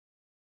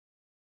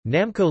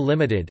Namco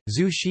Limited,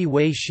 Zhu Shi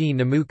Wei Shi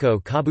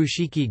Namuko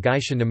Kabushiki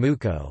Gaisha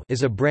Namuko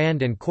is a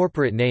brand and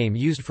corporate name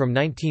used from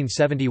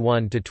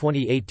 1971 to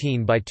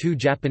 2018 by two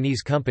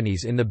Japanese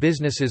companies in the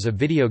businesses of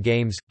video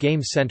games,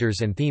 game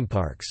centers and theme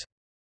parks.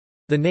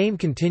 The name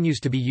continues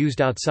to be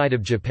used outside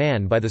of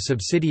Japan by the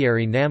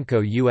subsidiary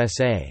Namco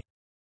USA.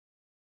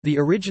 The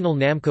original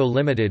Namco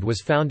Limited was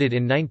founded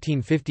in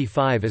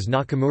 1955 as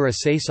Nakamura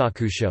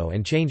Seisakusho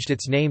and changed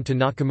its name to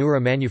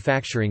Nakamura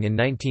Manufacturing in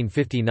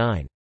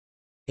 1959.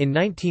 In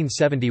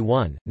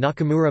 1971,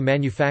 Nakamura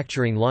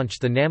Manufacturing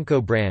launched the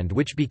Namco brand,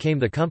 which became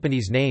the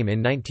company's name in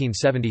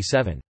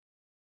 1977.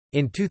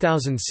 In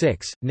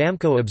 2006,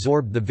 Namco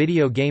absorbed the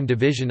video game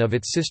division of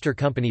its sister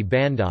company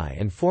Bandai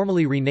and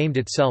formally renamed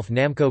itself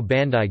Namco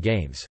Bandai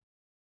Games.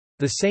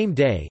 The same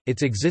day,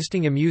 its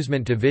existing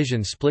amusement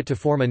division split to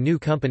form a new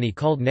company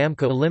called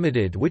Namco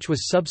Limited, which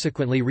was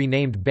subsequently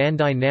renamed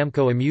Bandai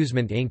Namco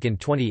Amusement Inc. in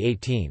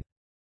 2018.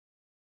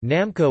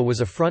 Namco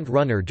was a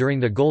front-runner during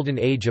the golden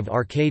age of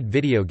arcade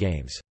video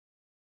games.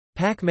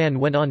 Pac-Man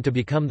went on to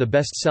become the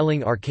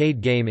best-selling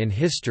arcade game in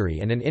history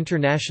and an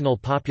international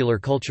popular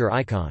culture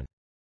icon.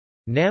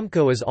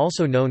 Namco is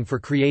also known for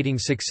creating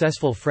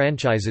successful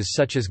franchises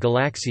such as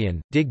Galaxian,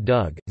 Dig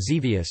Dug,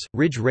 Xevious,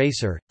 Ridge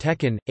Racer,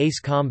 Tekken,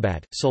 Ace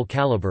Combat, Soul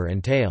Calibur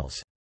and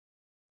Tales.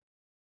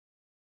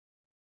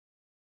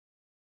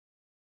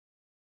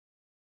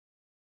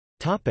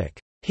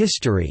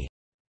 History.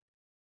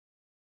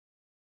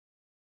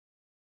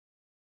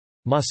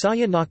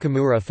 Masaya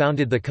Nakamura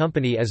founded the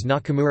company as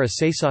Nakamura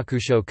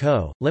Seisakusho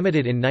Co.,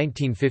 Limited in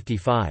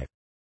 1955.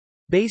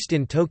 Based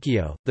in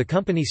Tokyo, the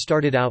company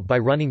started out by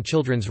running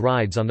children's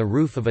rides on the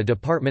roof of a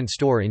department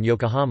store in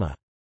Yokohama.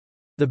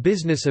 The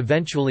business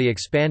eventually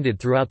expanded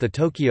throughout the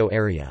Tokyo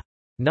area.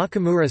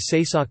 Nakamura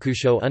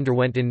Seisakusho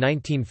underwent in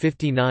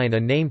 1959 a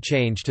name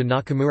change to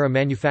Nakamura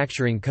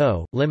Manufacturing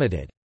Co.,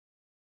 Limited.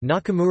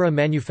 Nakamura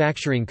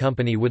Manufacturing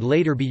Company would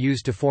later be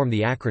used to form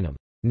the acronym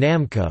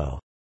Namco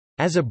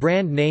as a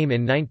brand name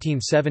in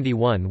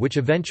 1971, which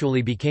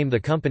eventually became the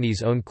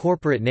company's own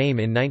corporate name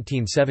in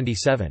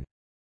 1977.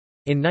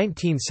 In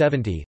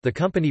 1970, the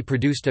company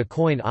produced a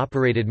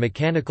coin-operated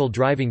mechanical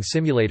driving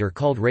simulator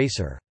called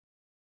Racer.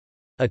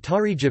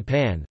 Atari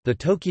Japan, the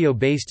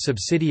Tokyo-based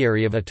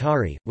subsidiary of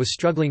Atari, was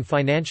struggling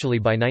financially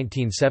by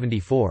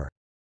 1974.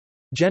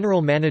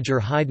 General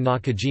manager Hide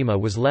Nakajima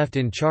was left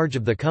in charge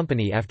of the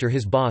company after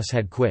his boss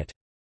had quit.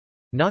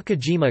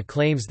 Nakajima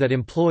claims that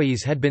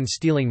employees had been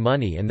stealing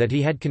money and that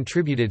he had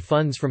contributed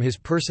funds from his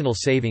personal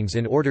savings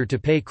in order to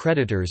pay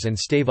creditors and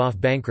stave off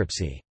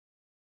bankruptcy.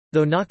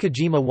 Though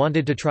Nakajima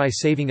wanted to try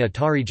saving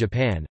Atari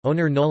Japan,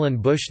 owner Nolan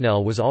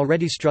Bushnell was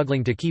already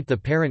struggling to keep the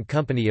parent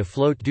company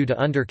afloat due to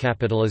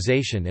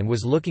undercapitalization and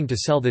was looking to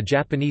sell the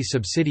Japanese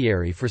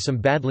subsidiary for some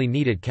badly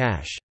needed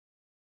cash.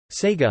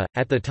 Sega,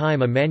 at the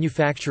time a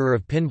manufacturer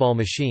of pinball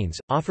machines,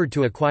 offered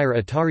to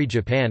acquire Atari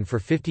Japan for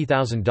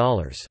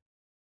 $50,000.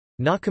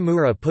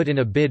 Nakamura put in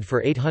a bid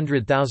for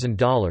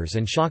 $800,000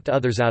 and shocked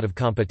others out of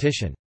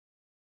competition.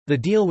 The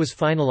deal was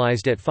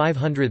finalized at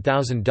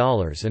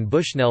 $500,000 and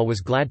Bushnell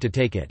was glad to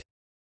take it.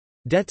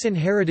 Debts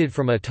inherited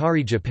from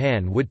Atari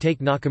Japan would take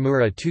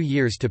Nakamura 2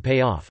 years to pay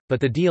off, but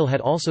the deal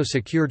had also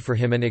secured for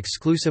him an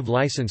exclusive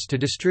license to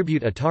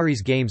distribute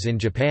Atari's games in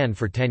Japan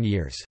for 10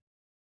 years.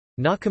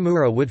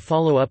 Nakamura would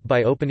follow up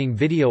by opening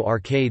video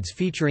arcades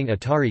featuring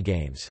Atari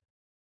games.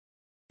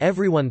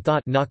 Everyone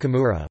thought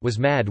Nakamura was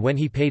mad when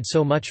he paid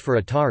so much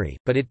for Atari,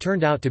 but it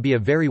turned out to be a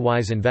very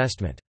wise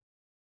investment.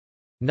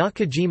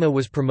 Nakajima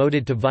was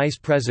promoted to vice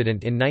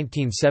president in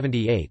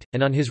 1978,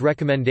 and on his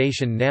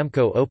recommendation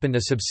Namco opened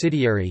a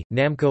subsidiary,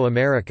 Namco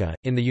America,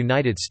 in the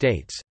United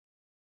States.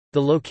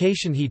 The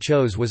location he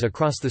chose was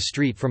across the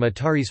street from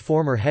Atari's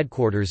former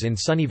headquarters in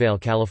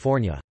Sunnyvale,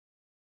 California.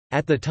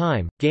 At the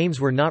time, games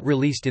were not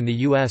released in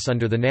the U.S.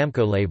 under the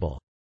Namco label.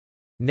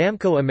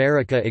 Namco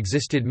America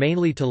existed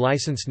mainly to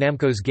license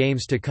Namco's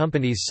games to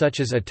companies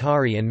such as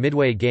Atari and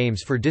Midway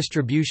Games for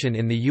distribution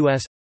in the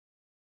U.S.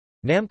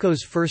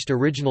 Namco's first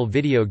original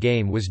video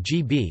game was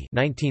GB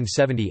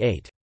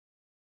 1978.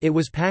 It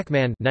was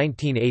Pac-Man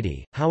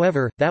 1980,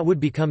 however, that would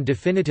become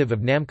definitive of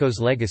Namco's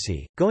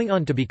legacy, going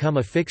on to become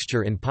a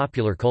fixture in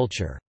popular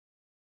culture.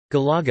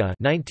 Galaga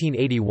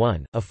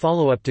 1981, a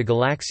follow-up to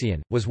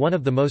Galaxian, was one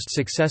of the most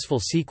successful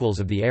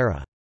sequels of the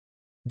era.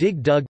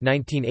 Dig Dug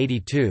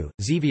 1982,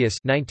 Xevious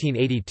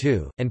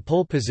 1982, and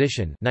Pole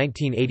Position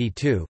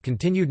 1982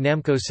 continued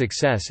Namco's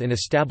success in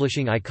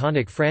establishing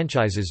iconic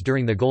franchises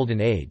during the Golden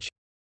Age.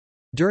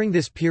 During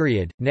this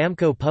period,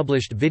 Namco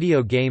published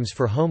video games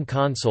for home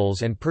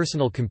consoles and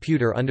personal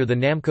computer under the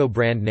Namco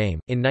brand name.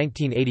 In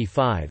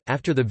 1985,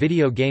 after the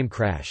video game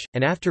crash,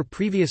 and after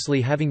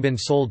previously having been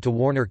sold to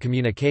Warner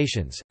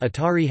Communications,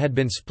 Atari had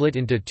been split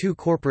into two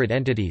corporate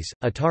entities,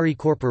 Atari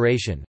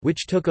Corporation,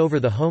 which took over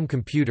the home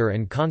computer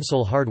and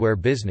console hardware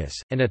business,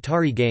 and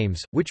Atari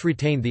Games, which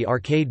retained the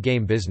arcade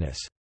game business.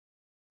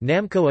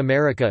 Namco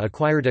America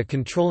acquired a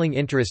controlling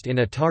interest in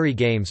Atari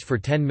Games for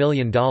 $10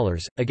 million,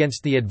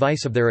 against the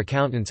advice of their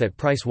accountants at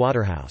Price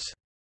Waterhouse.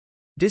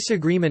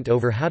 Disagreement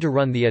over how to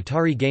run the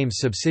Atari Games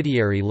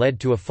subsidiary led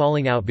to a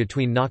falling out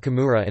between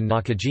Nakamura and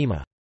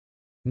Nakajima.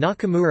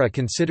 Nakamura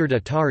considered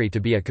Atari to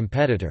be a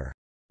competitor.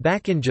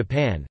 Back in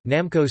Japan,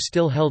 Namco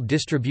still held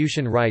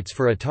distribution rights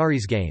for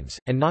Atari's games,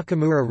 and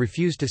Nakamura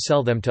refused to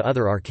sell them to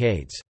other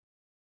arcades.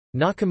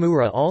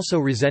 Nakamura also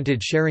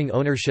resented sharing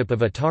ownership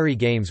of Atari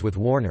games with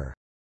Warner.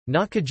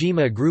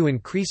 Nakajima grew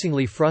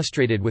increasingly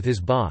frustrated with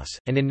his boss,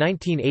 and in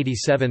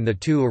 1987 the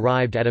two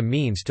arrived at a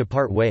means to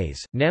part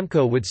ways.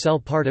 Namco would sell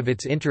part of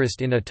its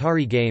interest in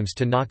Atari games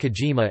to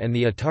Nakajima and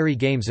the Atari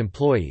Games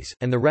employees,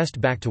 and the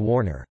rest back to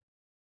Warner.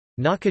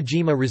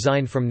 Nakajima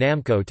resigned from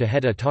Namco to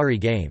head Atari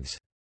Games.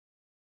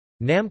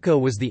 Namco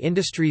was the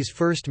industry's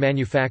first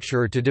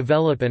manufacturer to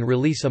develop and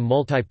release a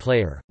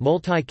multiplayer,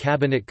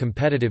 multi-cabinet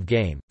competitive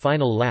game,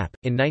 Final Lap,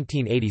 in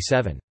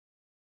 1987.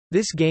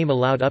 This game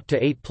allowed up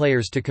to 8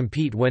 players to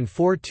compete when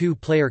 4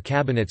 two-player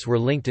cabinets were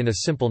linked in a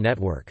simple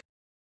network.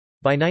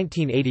 By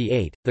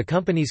 1988, the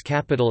company's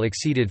capital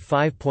exceeded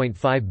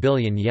 5.5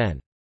 billion yen.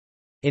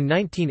 In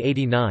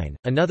 1989,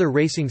 another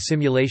racing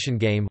simulation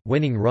game,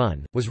 Winning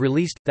Run, was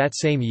released. That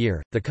same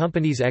year, the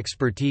company's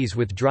expertise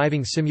with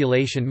driving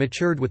simulation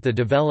matured with the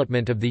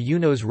development of the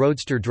Uno's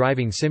Roadster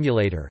driving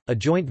simulator, a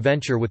joint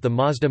venture with the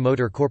Mazda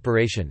Motor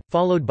Corporation,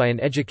 followed by an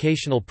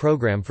educational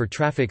program for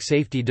traffic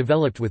safety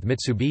developed with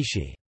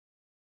Mitsubishi.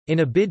 In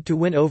a bid to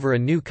win over a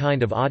new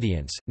kind of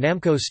audience,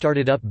 Namco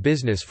started up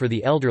business for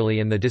the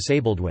elderly and the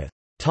disabled with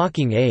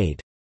Talking Aid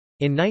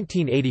in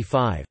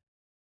 1985.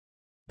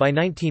 By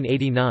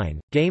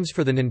 1989, games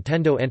for the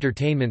Nintendo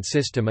Entertainment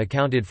System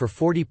accounted for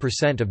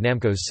 40% of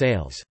Namco's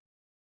sales.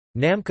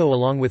 Namco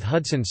along with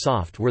Hudson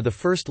Soft were the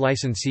first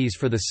licensees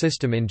for the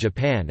system in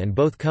Japan, and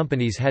both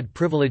companies had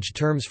privileged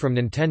terms from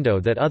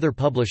Nintendo that other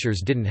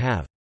publishers didn't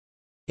have.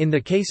 In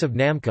the case of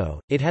Namco,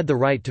 it had the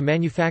right to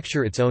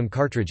manufacture its own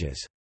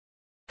cartridges.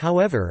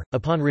 However,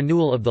 upon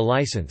renewal of the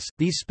license,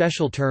 these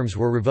special terms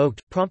were revoked,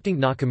 prompting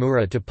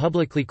Nakamura to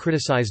publicly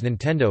criticize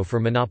Nintendo for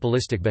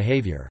monopolistic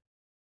behavior.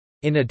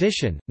 In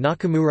addition,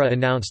 Nakamura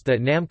announced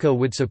that Namco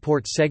would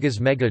support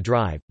Sega's Mega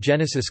Drive,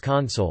 Genesis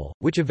console,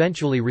 which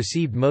eventually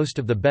received most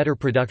of the better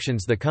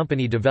productions the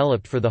company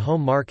developed for the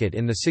home market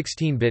in the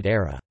 16-bit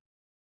era.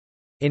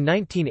 In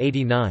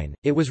 1989,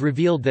 it was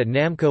revealed that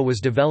Namco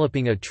was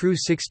developing a true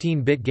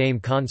 16-bit game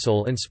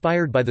console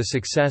inspired by the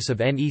success of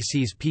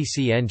NEC's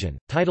PC Engine,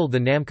 titled the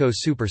Namco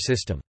Super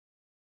System.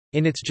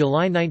 In its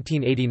July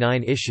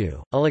 1989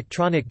 issue,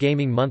 Electronic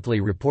Gaming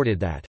Monthly reported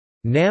that,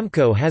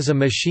 "Namco has a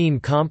machine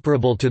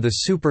comparable to the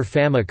Super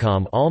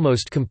Famicom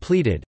almost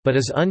completed, but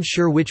is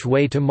unsure which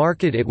way to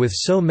market it with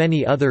so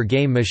many other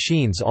game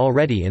machines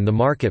already in the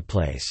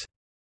marketplace."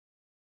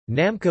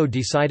 Namco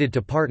decided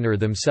to partner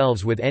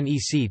themselves with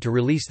NEC to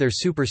release their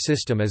Super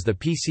System as the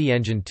PC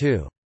Engine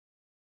 2.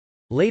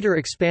 Later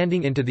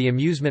expanding into the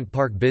amusement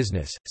park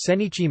business,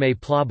 Senichime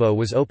Plabo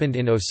was opened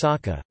in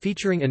Osaka,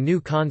 featuring a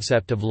new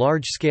concept of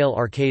large-scale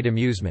arcade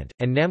amusement,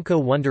 and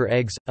Namco Wonder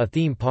Eggs, a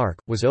theme park,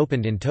 was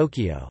opened in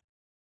Tokyo.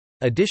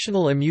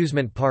 Additional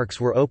amusement parks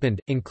were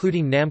opened,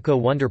 including Namco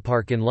Wonder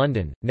Park in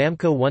London,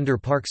 Namco Wonder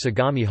Park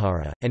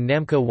Sagamihara, and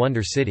Namco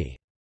Wonder City.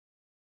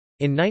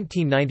 In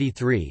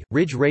 1993,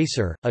 Ridge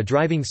Racer, a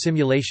driving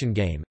simulation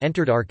game,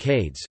 entered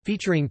arcades,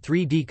 featuring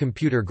 3D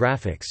computer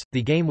graphics.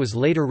 The game was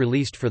later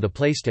released for the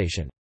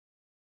PlayStation.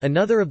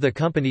 Another of the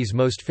company's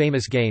most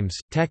famous games,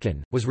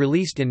 Tekken, was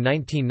released in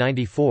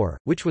 1994,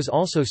 which was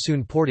also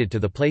soon ported to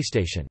the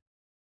PlayStation.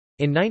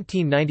 In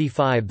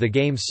 1995 the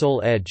game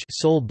Soul Edge,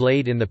 Soul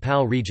Blade in the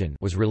PAL region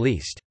was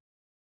released.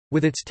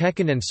 With its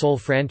Tekken and Soul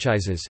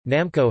franchises,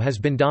 Namco has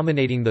been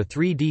dominating the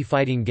 3D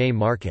fighting game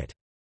market.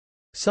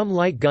 Some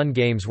light gun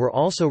games were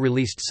also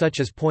released such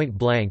as Point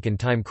Blank and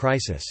Time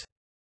Crisis.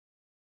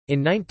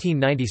 In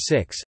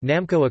 1996,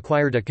 Namco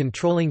acquired a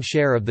controlling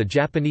share of the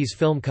Japanese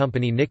film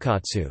company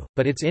Nikkatsu,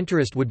 but its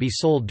interest would be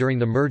sold during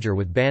the merger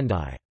with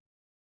Bandai.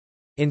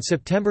 In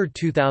September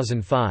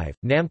 2005,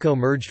 Namco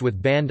merged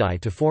with Bandai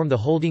to form the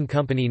holding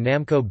company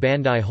Namco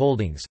Bandai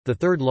Holdings, the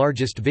third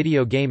largest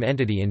video game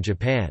entity in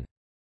Japan.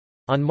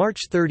 On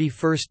March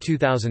 31,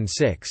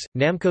 2006,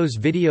 Namco's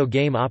video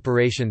game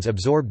operations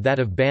absorbed that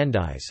of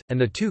Bandai's,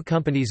 and the two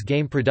companies'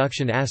 game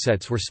production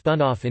assets were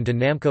spun off into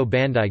Namco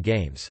Bandai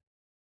Games.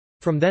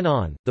 From then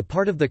on, the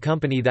part of the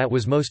company that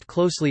was most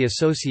closely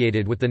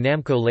associated with the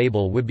Namco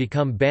label would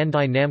become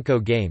Bandai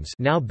Namco Games,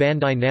 now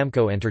Bandai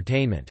Namco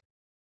Entertainment.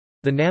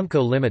 The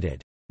Namco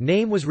Limited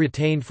name was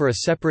retained for a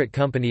separate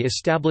company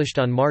established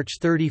on March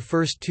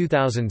 31,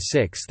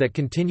 2006 that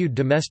continued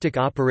domestic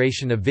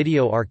operation of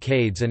video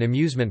arcades and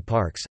amusement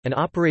parks, and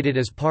operated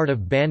as part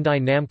of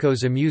Bandai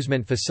Namco's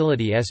amusement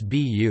facility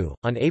SBU.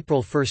 On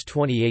April 1,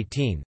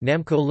 2018,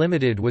 Namco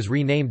Limited was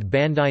renamed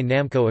Bandai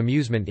Namco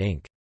Amusement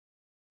Inc.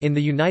 In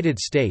the United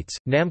States,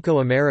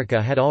 Namco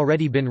America had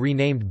already been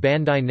renamed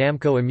Bandai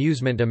Namco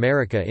Amusement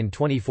America in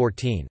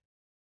 2014.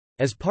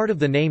 As part of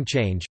the name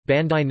change,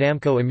 Bandai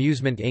Namco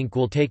Amusement Inc.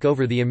 will take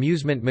over the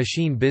amusement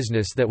machine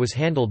business that was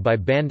handled by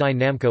Bandai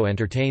Namco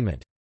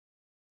Entertainment.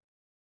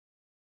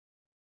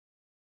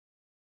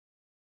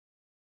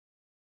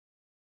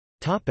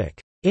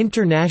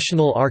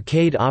 International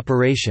arcade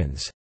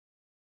operations.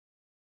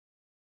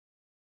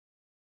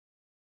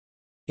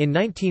 In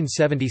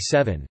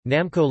 1977,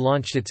 Namco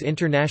launched its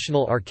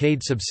international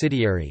arcade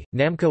subsidiary,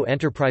 Namco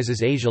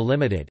Enterprises Asia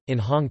Limited, in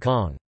Hong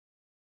Kong.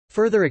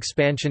 Further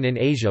expansion in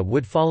Asia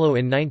would follow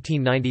in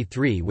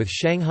 1993 with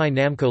Shanghai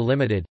Namco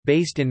Limited,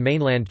 based in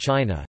mainland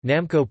China.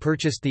 Namco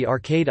purchased the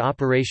arcade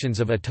operations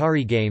of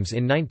Atari Games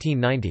in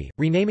 1990,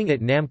 renaming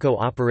it Namco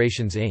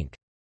Operations Inc.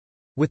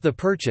 With the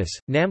purchase,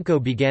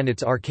 Namco began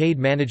its arcade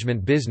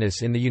management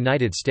business in the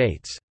United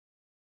States.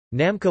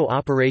 Namco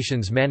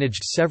Operations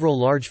managed several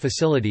large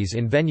facilities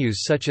in venues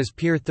such as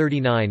Pier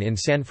 39 in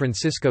San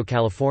Francisco,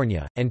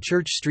 California, and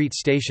Church Street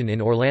Station in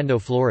Orlando,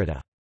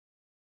 Florida.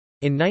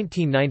 In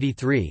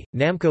 1993,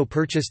 Namco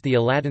purchased the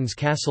Aladdin's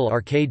Castle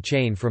arcade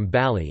chain from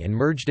Bally and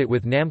merged it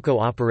with Namco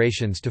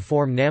Operations to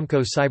form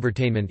Namco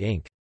Cybertainment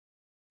Inc.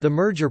 The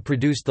merger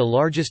produced the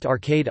largest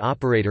arcade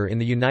operator in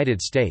the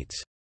United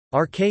States.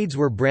 Arcades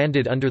were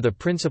branded under the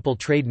principal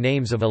trade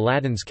names of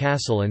Aladdin's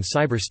Castle and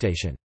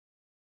Cyberstation.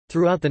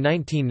 Throughout the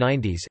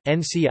 1990s,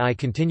 NCI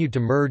continued to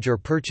merge or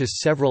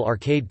purchase several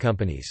arcade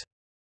companies.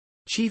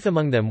 Chief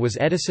among them was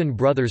Edison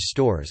Brothers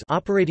Stores,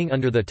 operating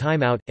under the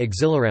Time Out,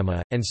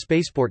 Exhilarama, and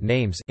Spaceport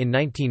names in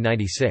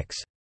 1996.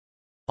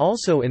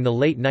 Also in the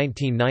late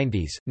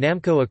 1990s,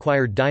 Namco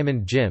acquired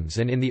Diamond Gyms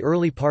and in the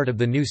early part of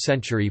the new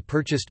century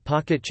purchased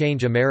Pocket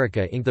Change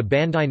America Inc. The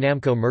Bandai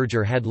Namco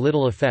merger had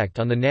little effect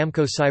on the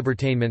Namco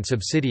Cybertainment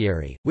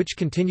subsidiary, which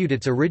continued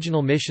its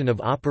original mission of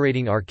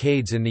operating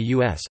arcades in the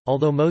U.S.,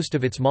 although most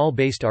of its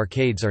mall-based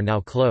arcades are now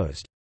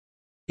closed.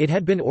 It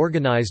had been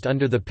organized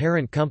under the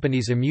parent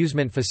company's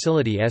amusement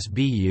facility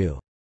SBU.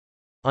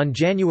 On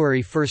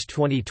January 1,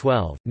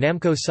 2012,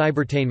 Namco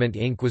Cybertainment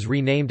Inc. was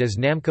renamed as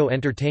Namco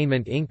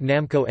Entertainment Inc.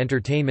 Namco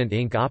Entertainment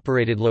Inc.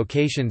 operated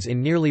locations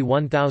in nearly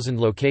 1,000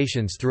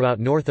 locations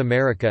throughout North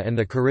America and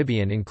the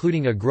Caribbean,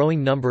 including a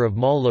growing number of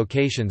mall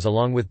locations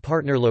along with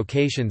partner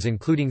locations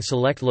including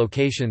select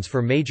locations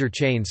for major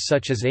chains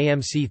such as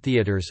AMC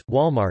Theaters,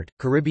 Walmart,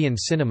 Caribbean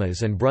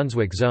Cinemas and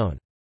Brunswick Zone.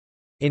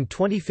 In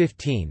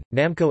 2015,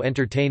 Namco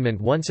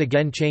Entertainment once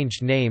again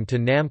changed name to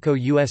Namco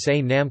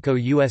USA.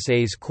 Namco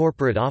USA's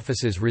corporate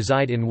offices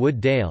reside in Wood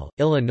Dale,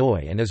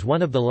 Illinois and is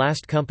one of the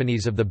last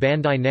companies of the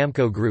Bandai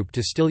Namco Group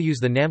to still use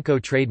the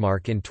Namco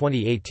trademark in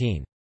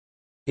 2018.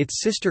 Its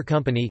sister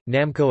company,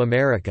 Namco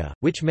America,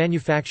 which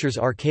manufactures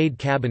arcade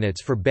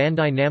cabinets for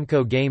Bandai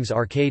Namco Games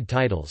arcade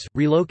titles,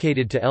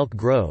 relocated to Elk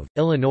Grove,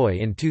 Illinois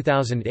in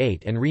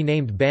 2008 and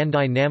renamed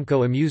Bandai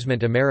Namco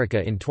Amusement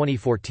America in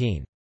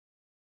 2014.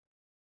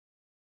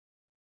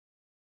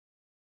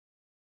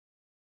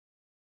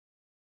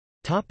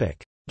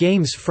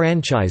 Games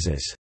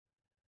franchises.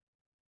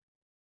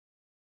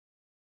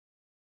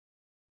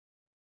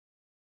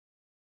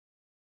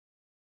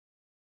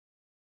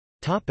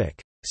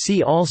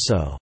 See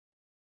also: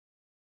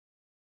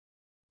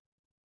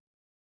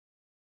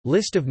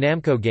 List of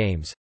Namco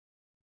games,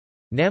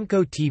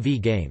 Namco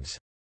TV games.